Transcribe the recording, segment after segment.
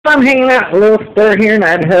I'm hanging out at a little store here in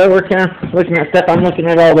Idaho. We're kind of looking at stuff. I'm looking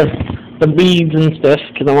at all the beads and stuff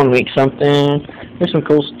because I want to make something. There's some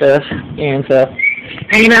cool stuff. And so,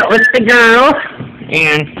 hanging out with the girl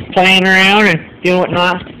and playing around and doing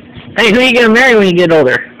whatnot. Hey, who are you going to marry when you get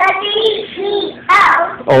older?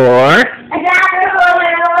 Or?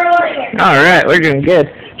 Alright, we're doing good.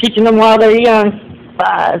 Teaching them while they're young.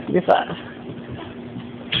 5. Give me 5.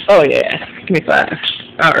 Oh yeah, give me 5.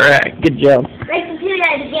 Alright, good job. Let's do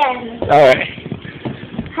that again. Alright.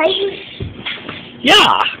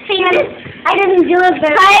 Yeah! I didn't do it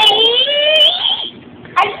very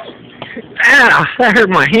Ah, that hurt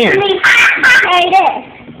my hand. Try this.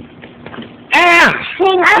 Ah!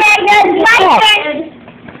 My turn.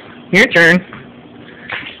 Your turn.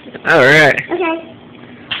 Alright. Okay.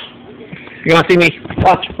 You want to see me?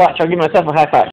 Watch, I'll give myself a high five.